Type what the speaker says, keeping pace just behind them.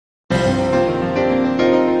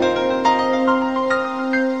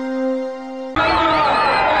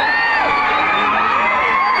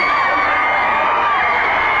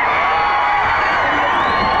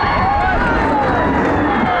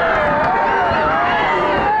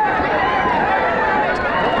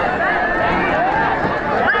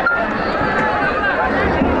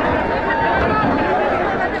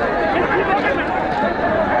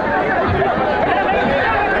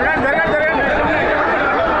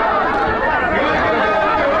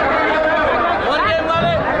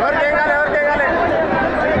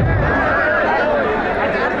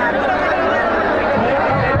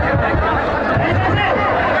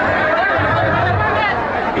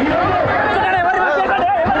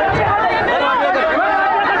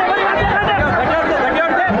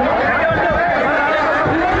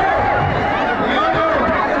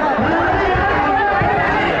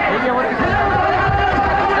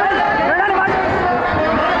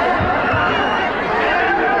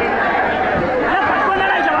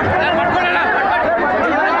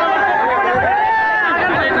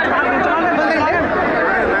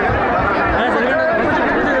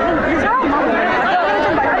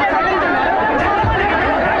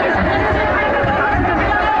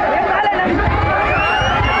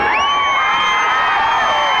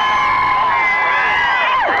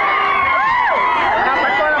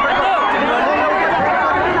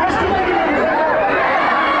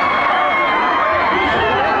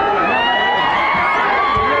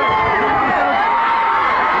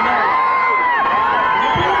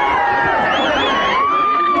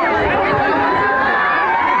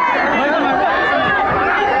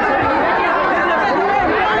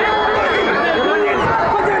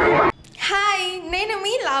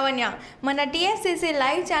మన TFCC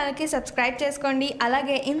live ఛానల్కి subscribe చేసుకోండి.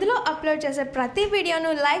 అలాగే ఇందులో అప్లోడ్ చేసే ప్రతి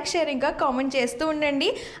వీడియోను లైక్, షేర్ ఇంకా కామెంట్ చేస్తూ ఉండండి.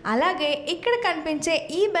 అలాగే ఇక్కడ కనిపించే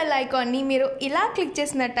ఈ బెల్ ఐకాన్ని మీరు ఇలా క్లిక్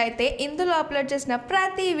చేసినట్టయితే ఇందులో అప్లోడ్ చేసిన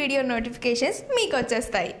ప్రతి వీడియో నోటిఫికేషన్స్ మీకు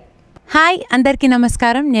వచ్చేస్తాయి. హాయ్ అందరికీ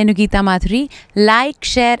నమస్కారం. నేను Gita Madhuri. Like,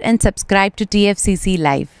 share and subscribe to TFCC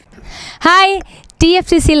live. Hi,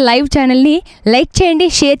 TFCC live ఛానల్ని లైక్ చేయండి,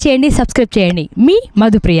 షేర్ చేయండి, సబ్స్క్రైబ్ చేయండి. మీ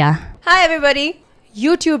మధుప్రియ. హాయ్ ఎవ్రీబడి,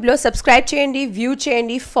 యూట్యూబ్లో సబ్స్క్రైబ్ చేయండి, వ్యూ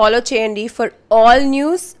చేయండి, ఫాలో చేయండి for all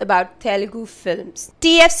news about Telugu films.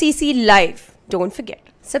 TFCC live. Don't forget,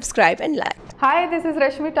 subscribe and like. Hi, this is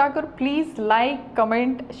Rashmi Thakur. Please like,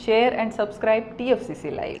 comment, share and subscribe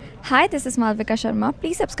TFCC Live. Hi, this is Malvika Sharma.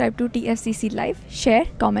 Please subscribe to TFCC Live, share,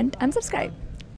 comment and subscribe.